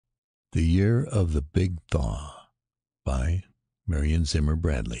The Year of the Big Thaw by Marion Zimmer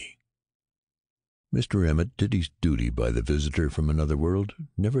Bradley. Mr. Emmett did his duty by the visitor from another world,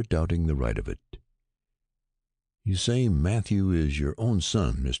 never doubting the right of it. "You say Matthew is your own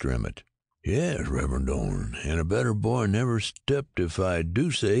son, Mr. Emmett?" "Yes, Reverend Doane, and a better boy never stepped if I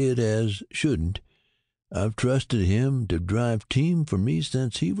do say it as shouldn't. I've trusted him to drive team for me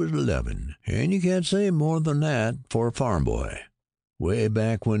since he was 11, and you can't say more than that for a farm boy. Way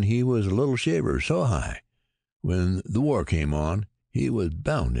back when he was a little shaver so high, when the war came on, he was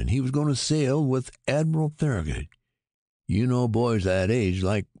bounden he was going to sail with Admiral Farragut. You know boys that age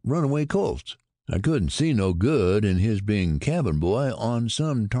like runaway colts. I couldn't see no good in his being cabin boy on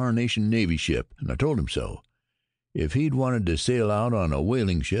some tarnation Navy ship, and I told him so. If he'd wanted to sail out on a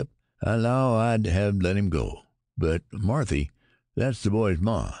whaling ship, I 'low I'd have let him go. But Marthy, that's the boy's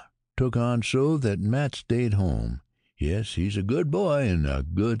ma, took on so that Matt stayed home. Yes, he's a good boy and a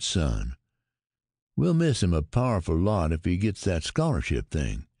good son. We'll miss him a powerful lot if he gets that scholarship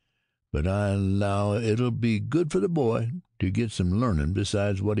thing, but I 'low it'll be good for the boy to get some learnin'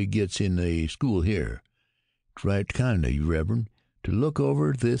 besides what he gets in the school here. It's right kind of you, Reverend, to look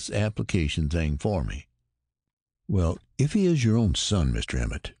over this application thing for me." "Well, if he is your own son, Mr.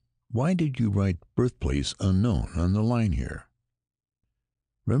 Emmett, why did you write birthplace unknown on the line here?"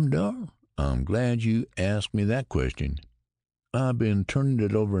 "Reverend Dar, I'm glad you asked me that question. I've been turning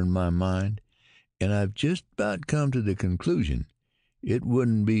it over in my mind, and I've just about come to the conclusion it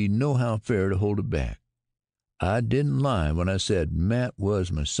wouldn't be nohow fair to hold it back. I didn't lie when I said Matt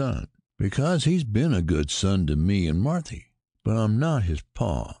was my son, "Because he's been a good son to me and Marthy, but I'm not his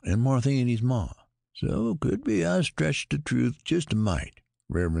pa, and Marthy ain't his ma. So could be I stretched the truth just a mite,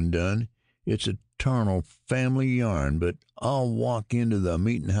 Reverend Dunn. It's a tarnal family yarn, but I'll walk into the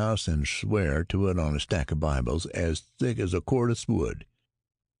meetin' house and swear to it on a stack of Bibles as thick as a cordis wood.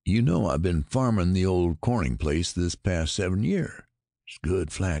 You know I've been farmin' the old Corning place this past 7 year. It's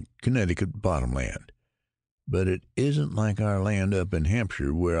good, flat Connecticut bottomland, but it isn't like our land up in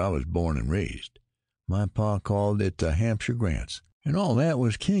Hampshire where I was born and raised. My pa called it the Hampshire Grants, and all that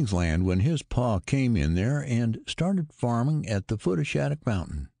was King's land when his pa came in there and started farming at the foot of Shattuck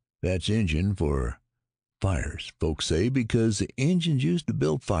Mountain. That's Injun for fires, folks say, because the Injuns used to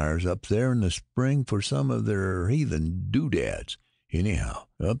build fires up there in the spring for some of their heathen doodads. Anyhow,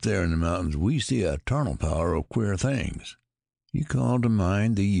 up there in the mountains we see a tarnal power of queer things. You call to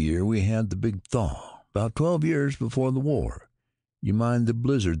mind the year we had the big thaw, about 12 years before the war. You mind the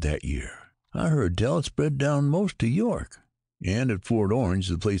blizzard that year? I heard tell it spread down most to York, and at Fort Orange,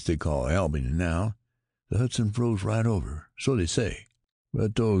 the place they call Albany now, the Hudson froze right over, so they say.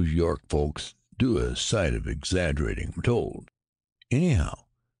 But those York folks do a sight of exaggerating, I'm told. Anyhow,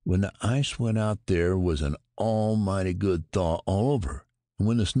 when the ice went out there was an almighty good thaw all over, and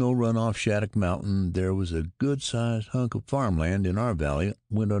when the snow run off Shattuck Mountain there was a good-sized hunk of farmland in our valley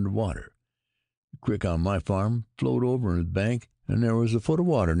went under water. The creek on my farm flowed over the bank, and there was a foot of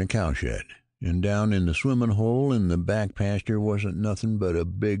water in the cowshed, and down in the swimming hole in the back pasture wasn't nothing but a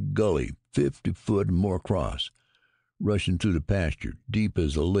big gully 50 foot and more across, rushing through the pasture, deep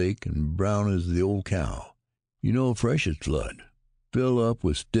as a lake and brown as the old cow. You know, freshest flood. Fill up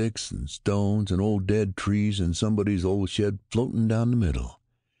with sticks and stones and old dead trees and somebody's old shed floating down the middle.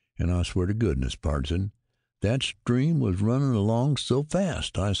 And I swear to goodness, Parson, that stream was running along so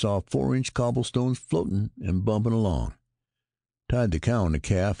fast I saw 4-inch cobblestones floating and bumping along. Tied the cow and the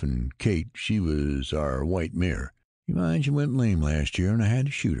calf, and Kate, she was our white mare. You mind she went lame last year and I had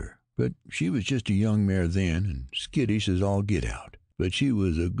to shoot her. But she was just a young mare then, and skittish as all get out. But she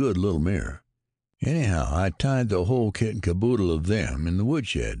was a good little mare. Anyhow, I tied the whole kit and caboodle of them in the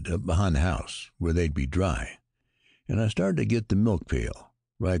woodshed up behind the house, where they'd be dry. And I started to get the milk pail.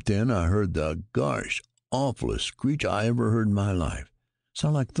 Right then I heard the gosh awfulest screech I ever heard in my life.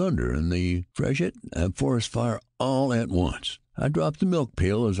 Sounded like thunder and the freshet and forest fire all at once. I dropped the milk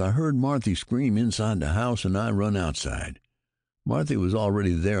pail as I heard Marthy scream inside the house, and I run outside. Marthy was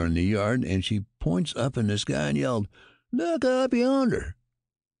already there in the yard, and she points up in the sky and yelled, "Look up yonder!"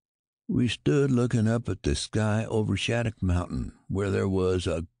 We stood looking up at the sky over Shattuck Mountain, where there was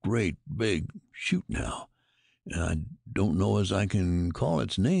a great big chute now, and I don't know as I can call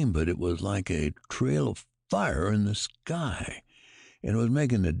its name, but it was like a trail of fire in the sky, and it was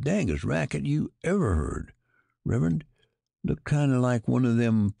making the dangest racket you ever heard. Reverend, looked kind of like one of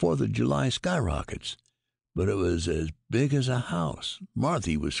them 4th of July skyrockets, but it was as big as a house.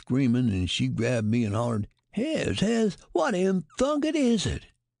 Marthy was screaming, and she grabbed me and hollered, Hez, what in thunket is it?"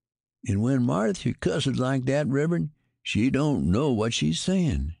 And when Marthy cusses like that, Reverend, she don't know what she's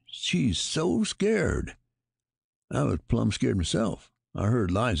saying. She's so scared. I was plumb scared myself. I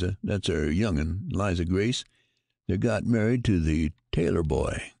heard Liza, that's our young'un, Liza Grace, that got married to the Taylor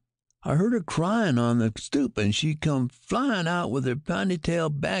boy. I heard her crying on the stoop, and she come flying out with her piney tail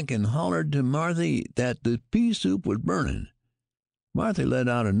back and hollered to Marthy that the pea soup was burning. Marthy let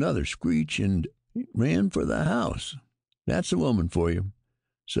out another screech and ran for the house. That's the woman for you.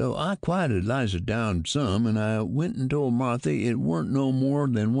 So I quieted Liza down some, and I went and told Marthy it weren't no more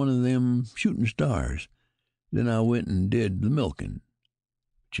than one of them shooting stars. Then I went and did the milking.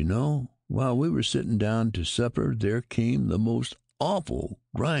 But you know, while we were sitting down to supper, there came the most awful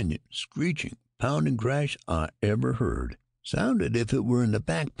grinding, screeching, pounding crash I ever heard. Sounded if it were in the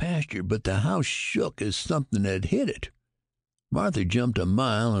back pasture, but the house shook as something had hit it. Marthy jumped a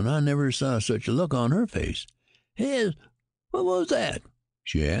mile, and I never saw such a look on her face. "Hez, what was that?"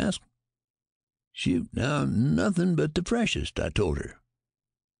 she asked. "Shoot, now, nothing but the freshest," I told her.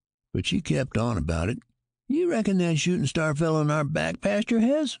 But she kept on about it. "You reckon that shooting star fell in our back pasture,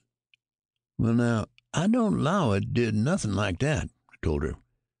 Hez?" "Well, now, I don't allow it did nothing like that," I told her.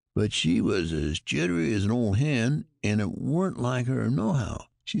 But she was as jittery as an old hen, and it weren't like her nohow.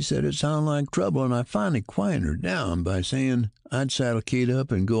 She said it sounded like trouble, and I finally quieted her down by saying I'd saddle Kate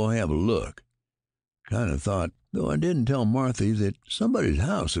up and go have a look. Kind of thought, though I didn't tell Marthy, that somebody's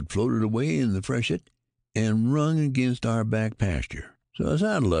house had floated away in the freshet and rung against our back pasture. So I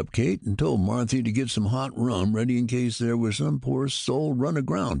saddled up Kate and told Marthy to get some hot rum ready in case there was some poor soul run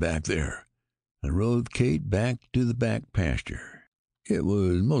aground back there. I rode Kate back to the back pasture. It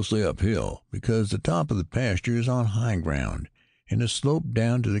was mostly uphill, because the top of the pasture is on high ground, and it sloped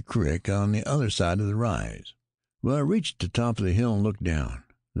down to the creek on the other side of the rise. Well, I reached the top of the hill and looked down.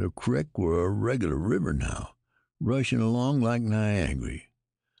 The creek were a regular river now, rushing along like Niagara.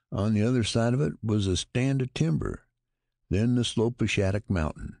 On the other side of it was a stand of timber, then the slope of Shattuck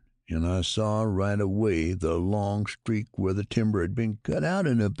Mountain, and I saw right away the long streak where the timber had been cut out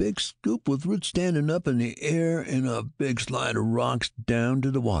in a big scoop with roots standing up in the air and a big slide of rocks down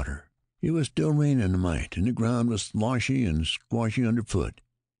to the water. It was still raining a mite, and the ground was sloshy and squashy underfoot.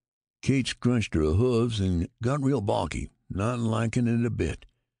 Kate scrunched her hooves and got real balky, not liking it a bit.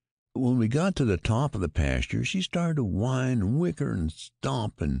 But when we got to the top of the pasture, she started to whine and whicker and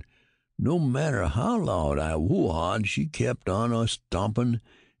stomp, and no matter how loud I woo-hawed, she kept on a-stomping,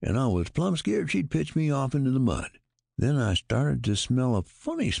 and I was plumb scared she'd pitch me off into the mud. Then I started to smell a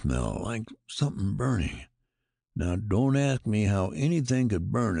funny smell, like something burning. Now, don't ask me how anything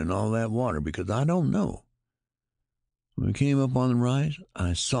could burn in all that water, because I don't know. When we came up on the rise,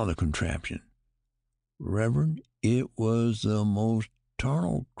 I saw the contraption. Reverend, it was the most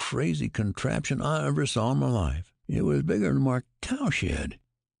tarnal crazy contraption I ever saw in my life. It was bigger than our cowshed,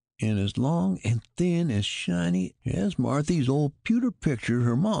 and as long and thin and shiny as Marthy's old pewter picture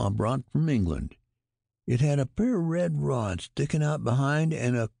her ma brought from England. It had a pair of red rods sticking out behind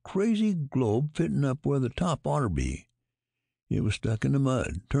and a crazy globe fitting up where the top oughter be. It was stuck in the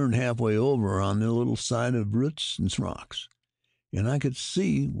mud, turned halfway over on the little side of roots and rocks, and I could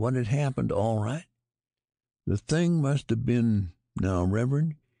see what had happened all right. The thing must have been, now,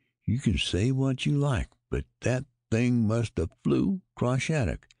 Reverend, you can say what you like, but that thing must have flew across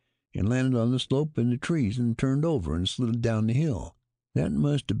Shattuck and landed on the slope in the trees and turned over and slid down the hill. That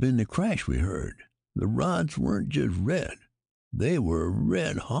must have been the crash we heard. The rods weren't just red. They were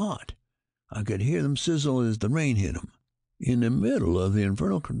red hot. I could hear them sizzle as the rain hit them. In the middle of the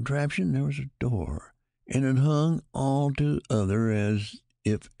infernal contraption there was a door, and it hung all together as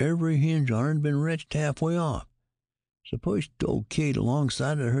if every hinge on it had been wrenched halfway off. So I pushed old Kate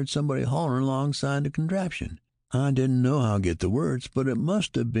alongside and I heard somebody hollering alongside the contraption. I didn't know how to get the words, but it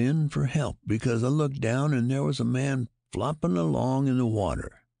must have been for help, because I looked down and there was a man flopping along in the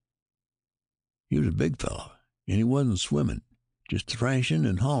water. He was a big fellow, and he wasn't swimming, just thrashing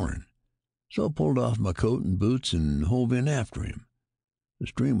and hollering. So I pulled off my coat and boots and hove in after him. The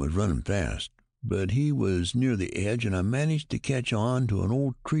stream was running fast, but he was near the edge, and I managed to catch on to an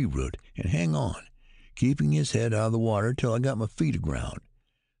old tree root and hang on, keeping his head out of the water till I got my feet aground.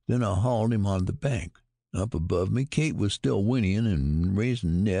 Then I hauled him on the bank. Up above me, Kate was still whinnying and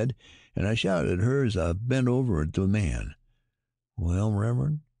raising Ned, and I shouted at her as I bent over at the man. Well,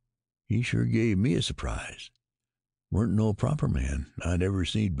 Reverend, he sure gave me a surprise. Weren't no proper man I'd ever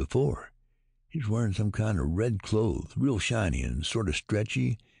seen before. He's wearing some kind of red clothes, real shiny and sort of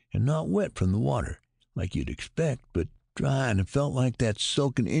stretchy and not wet from the water, like you'd expect, but dry, and it felt like that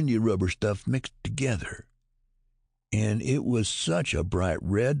silken India rubber stuff mixed together. And it was such a bright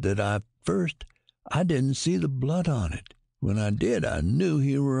red that at first I didn't see the blood on it. When I did, I knew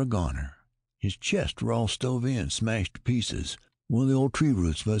he were a goner. His chest were all stove in, smashed to pieces. One of the old tree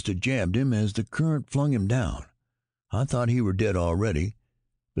roots must have jabbed him as the current flung him down. I thought he were dead already,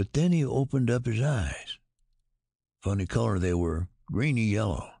 but then he opened up his eyes. Funny color they were, greeny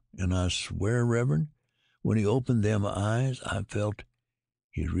yellow, and I swear, Reverend, when he opened them eyes, I felt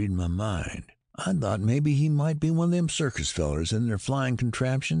he was reading my mind. I thought maybe he might be one of them circus fellers in their flying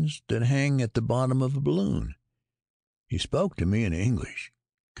contraptions that hang at the bottom of a balloon. He spoke to me in English,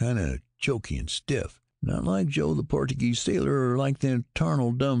 kind of choky and stiff, not like Joe the Portuguese sailor or like them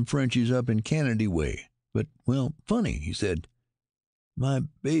tarnal dumb Frenchies up in Canady way, but, well, funny. He said, "My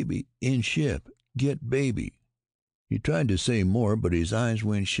baby in ship, get baby." He tried to say more, but his eyes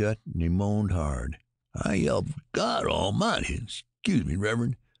went shut and he moaned hard. I yelled, "God Almighty! Excuse me,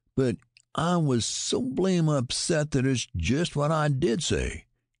 Reverend, but I was so blame upset that it's just what I did say.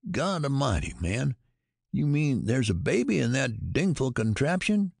 God Almighty, man! You mean there's a baby in that dingful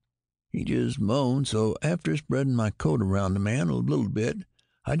contraption?" He just moaned, so after spreading my coat around the man a little bit,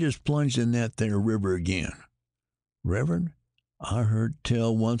 I just plunged in that there river again. Reverend, I heard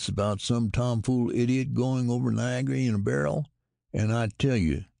tell once about some tomfool idiot going over Niagara in a barrel, and I tell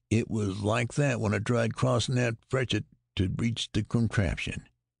you, it was like that when I tried crossing that fretchet to reach the contraption.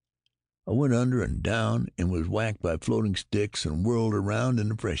 I went under and down and was whacked by floating sticks and whirled around in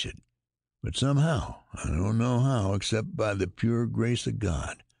the freshet. But somehow, I don't know how, except by the pure grace of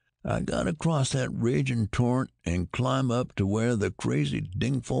God, I got across that raging torrent and climbed up to where the crazy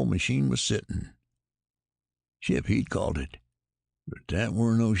dingful machine was sitting. Ship, he'd called it. But that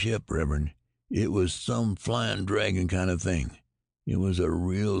weren't no ship, Reverend. It was some flying dragon kind of thing. It was a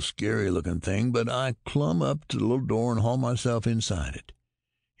real scary-looking thing, but I clumb up to the little door and hauled myself inside it.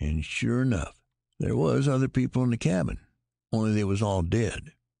 And sure enough, there was other people in the cabin, only they was all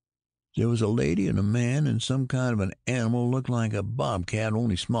dead. There was a lady and a man and some kind of an animal looked like a bobcat,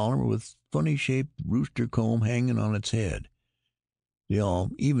 only smaller, with funny-shaped rooster comb hanging on its head. They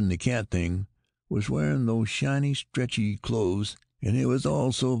all, even the cat thing, was wearing those shiny, stretchy clothes, and it was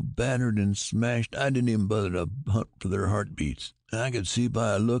all so battered and smashed I didn't even bother to hunt for their heartbeats. I could see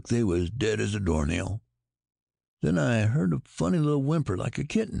by a look they was dead as a doornail. Then I heard a funny little whimper like a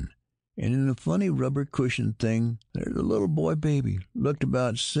kitten, and in a funny rubber cushion thing there's a little boy baby, looked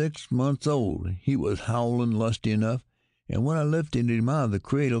about 6 months old. He was howling lusty enough, and when I lifted him out of the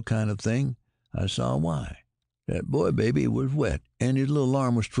cradle kind of thing, I saw why. That boy baby was wet, and his little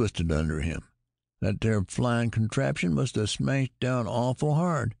arm was twisted under him. That there flying contraption must have smashed down awful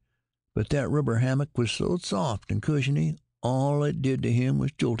hard, but that rubber hammock was so soft and cushiony, all it did to him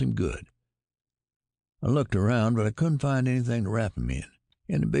was jolt him good. I looked around, but I couldn't find anything to wrap him in,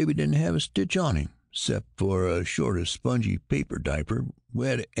 and the baby didn't have a stitch on him, except for a sort of spongy paper diaper,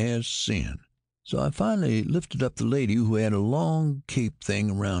 wet as sin. So I finally lifted up the lady, who had a long cape thing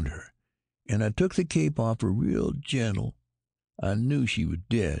around her, and I took the cape off her real gentle. I knew she was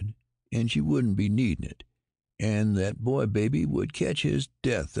dead, and she wouldn't be needing it, and that boy baby would catch his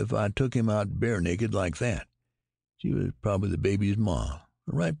death if I took him out bare naked like that. She was probably the baby's ma, a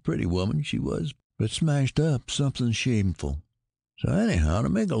right pretty woman she was, but smashed up something shameful. So anyhow, to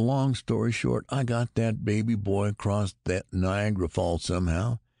make a long story short, I got that baby boy across that Niagara Falls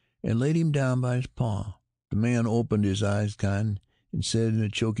somehow, and laid him down by his paw. The man opened his eyes kind and said in a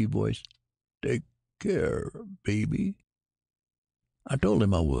choky voice, "Take care, baby." I told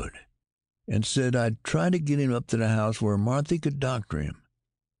him I would, and said I'd try to get him up to the house where Marthy could doctor him.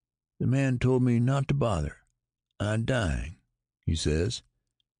 The man told me not to bother. "I'm dying," he says.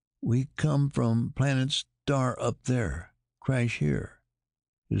 "We come from planet star up there. Crash here."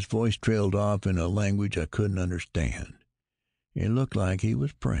 His voice trailed off in a language I couldn't understand. It looked like he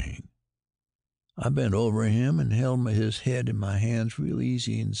was praying. I bent over him and held his head in my hands real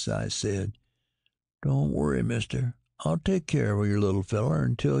easy, and I said, "Don't worry, mister. I'll take care of your little feller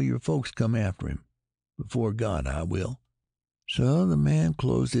until your folks come after him. Before God, I will." So the man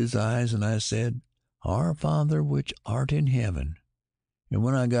closed his eyes, and I said, "Our Father which art in heaven." And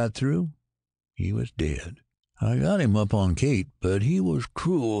when I got through, he was dead. I got him up on Kate, but he was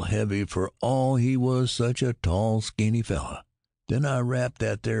cruel heavy for all he was such a tall, skinny fella. Then I wrapped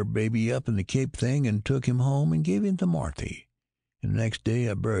that there baby up in the cape thing and took him home and gave him to Marthy. And the next day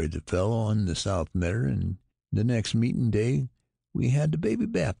I buried the fellow on the South Medder, and the next meeting day we had the baby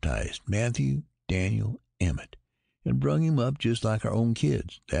baptized, Matthew Daniel Emmett, and brung him up just like our own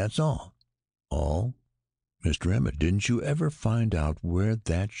kids. That's all. All. Mr. Emmett, didn't you ever find out where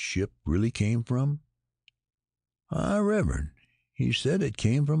that ship really came from?" Reverend, he said it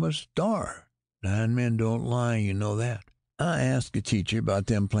came from a star. 9 men don't lie, you know that. I asked a teacher about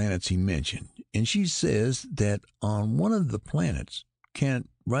them planets he mentioned, and she says that on one of the planets, can't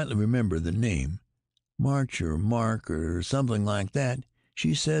rightly remember the name, March or Mark or something like that,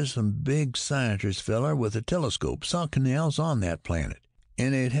 She says some big scientist feller with a telescope saw canals on that planet,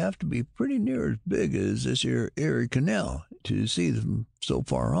 and they'd have to be pretty near as big as this here Erie Canal to see them so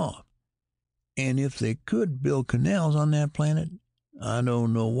far off. And if they could build canals on that planet, I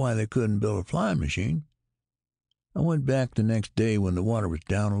don't know why they couldn't build a flying machine. I went back the next day when the water was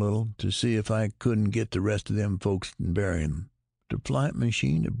down a little to see if I couldn't get the rest of them folks and bury them. The flying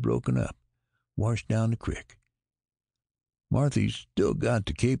machine had broken up, washed down the creek. Marthy's still got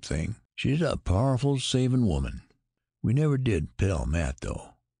the Cape thing. She's a powerful savin' woman. We never did tell Matt,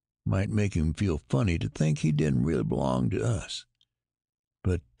 though. Might make him feel funny to think he didn't really belong to us.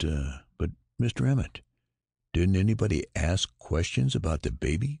 But Mr. Emmett, didn't anybody ask questions about the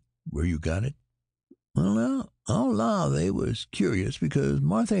baby, where you got it? Well, now, I'll allow they was curious because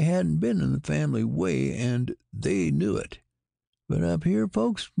Martha hadn't been in the family way, and they knew it. But up here,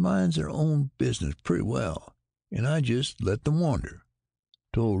 folks minds their own business pretty well, and I just let them wander.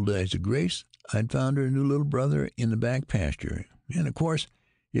 Told Liza Grace I'd found her new little brother in the back pasture, and of course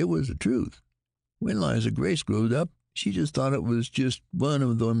it was the truth. When Liza Grace growed up, she just thought it was just one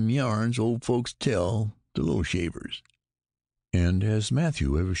of them yarns old folks tell the little shavers. And has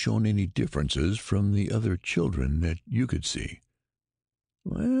Matthew ever shown any differences from the other children that you could see?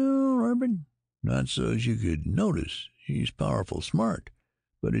 Well, Reverend, not so as you could notice. He's powerful smart,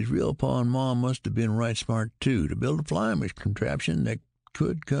 but his real pa and ma must have been right smart, too, to build a flying contraption that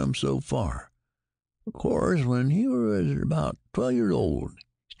could come so far. Of course, when he was about 12 years old,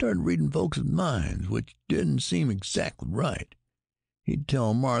 he started reading folks' minds, which didn't seem exactly right. He'd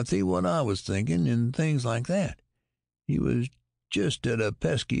tell Marthy what I was thinking and things like that. He was just at a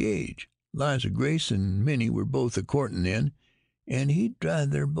pesky age. Liza Grace and Minnie were both a-courting then, and he'd drive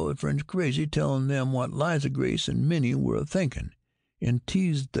their boyfriends crazy telling them what Liza Grace and Minnie were a-thinking, and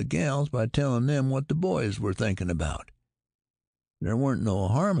teased the gals by telling them what the boys were thinking about. There weren't no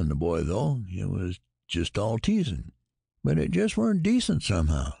harm in the boy, though. It was just all teasing. But it just weren't decent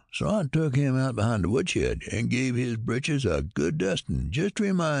somehow, so I took him out behind the woodshed and gave his britches a good dusting just to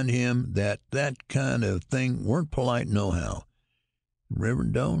remind him that that kind of thing weren't polite nohow.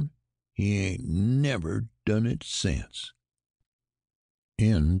 Reverend Doane, he ain't never done it since.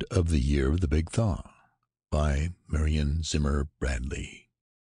 End of The Year of the Big Thaw by Marion Zimmer Bradley.